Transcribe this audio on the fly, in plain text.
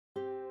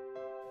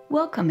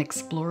Welcome,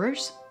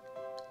 explorers.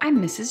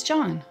 I'm Mrs.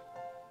 John.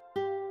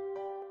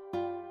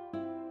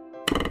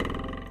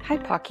 Hi,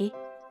 Pocky.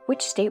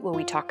 Which state will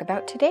we talk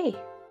about today?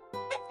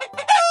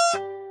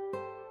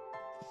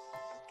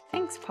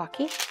 Thanks,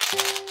 Pocky.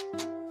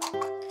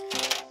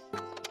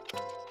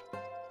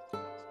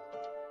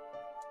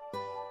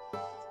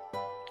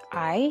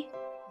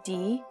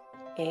 I-D-A-H-O.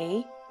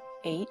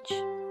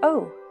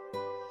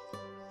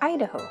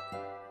 Idaho.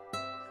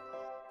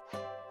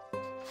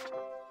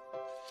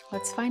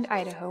 Let's find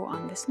Idaho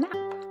on this map.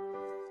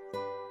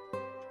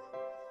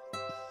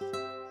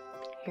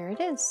 Here it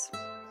is.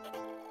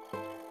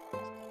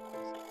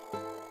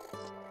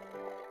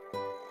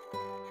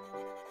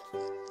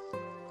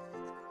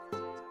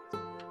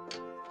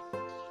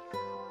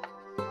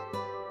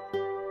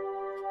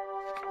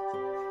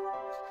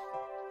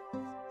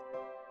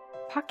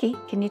 Pocky,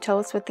 can you tell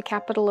us what the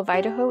capital of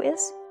Idaho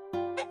is?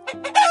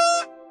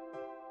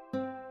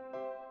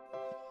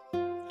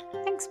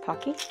 Thanks,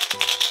 Pocky.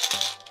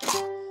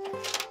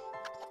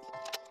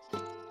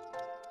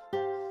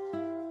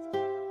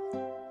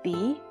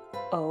 B-O-I-S-E.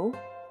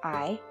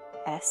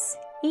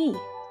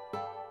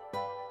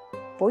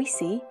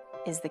 Boise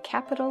is the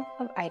capital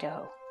of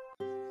Idaho.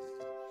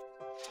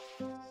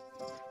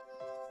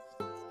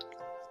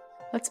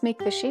 Let's make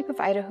the shape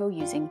of Idaho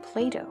using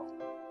Play-Doh.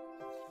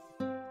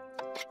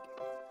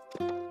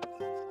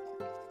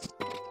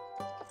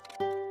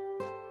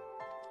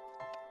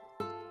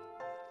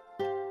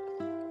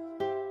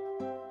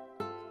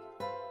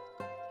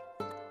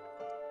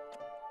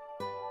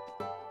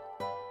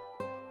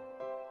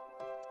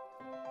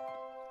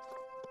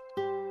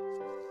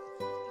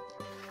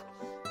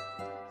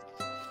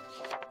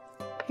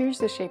 Here's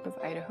the shape of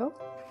Idaho,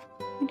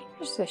 and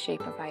here's the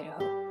shape of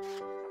Idaho.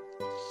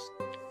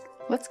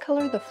 Let's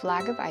color the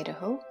flag of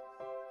Idaho.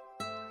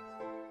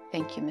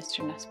 Thank you,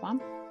 Mr. Nussbaum.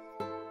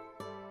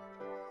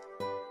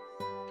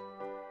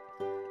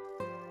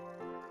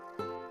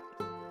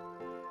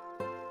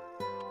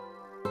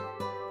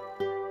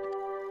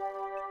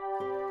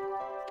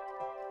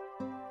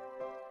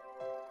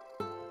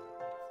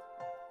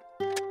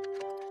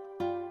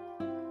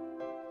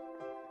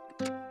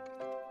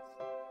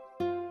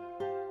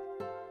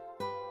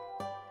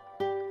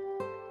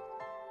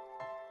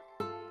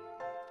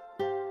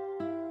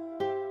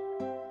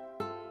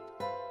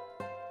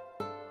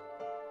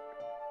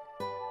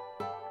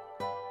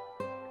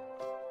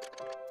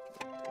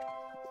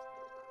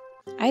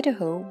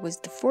 Idaho was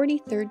the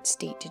 43rd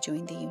state to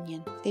join the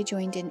Union. They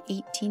joined in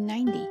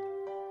 1890.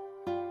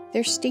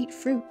 Their state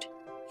fruit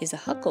is a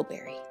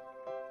huckleberry.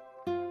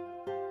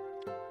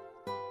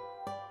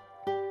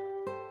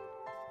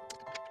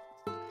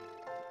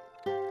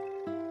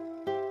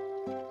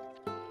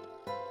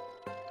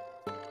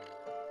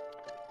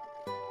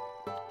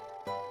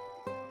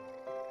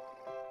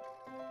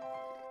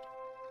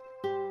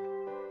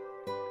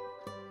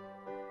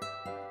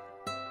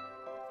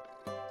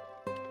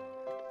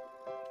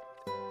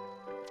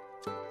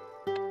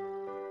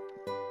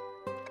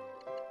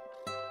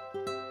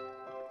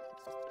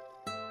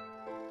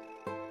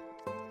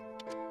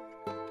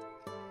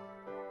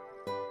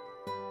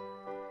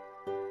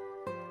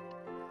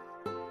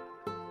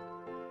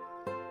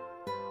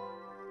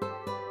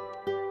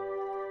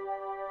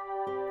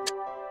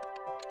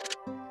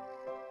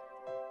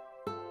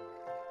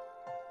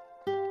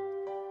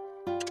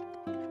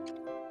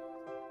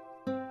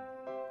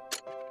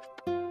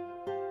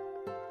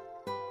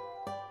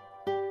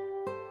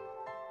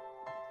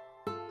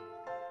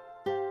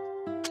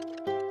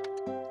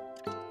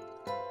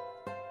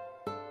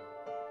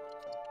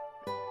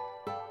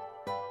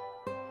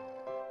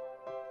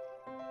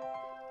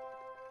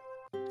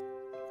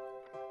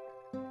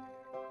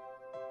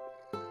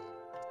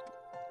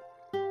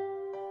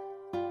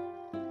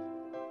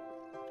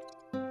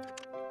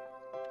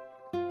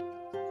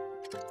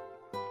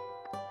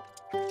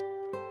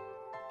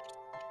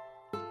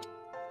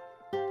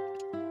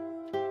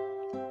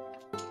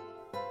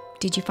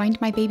 Did you find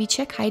my baby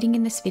chick hiding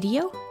in this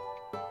video?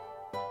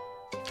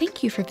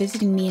 Thank you for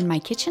visiting me in my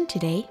kitchen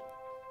today.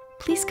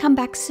 Please come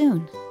back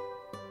soon.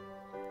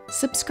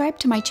 Subscribe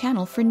to my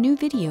channel for new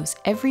videos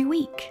every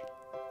week.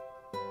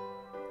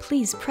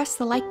 Please press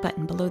the like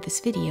button below this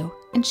video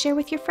and share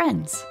with your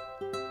friends.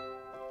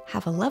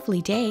 Have a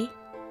lovely day.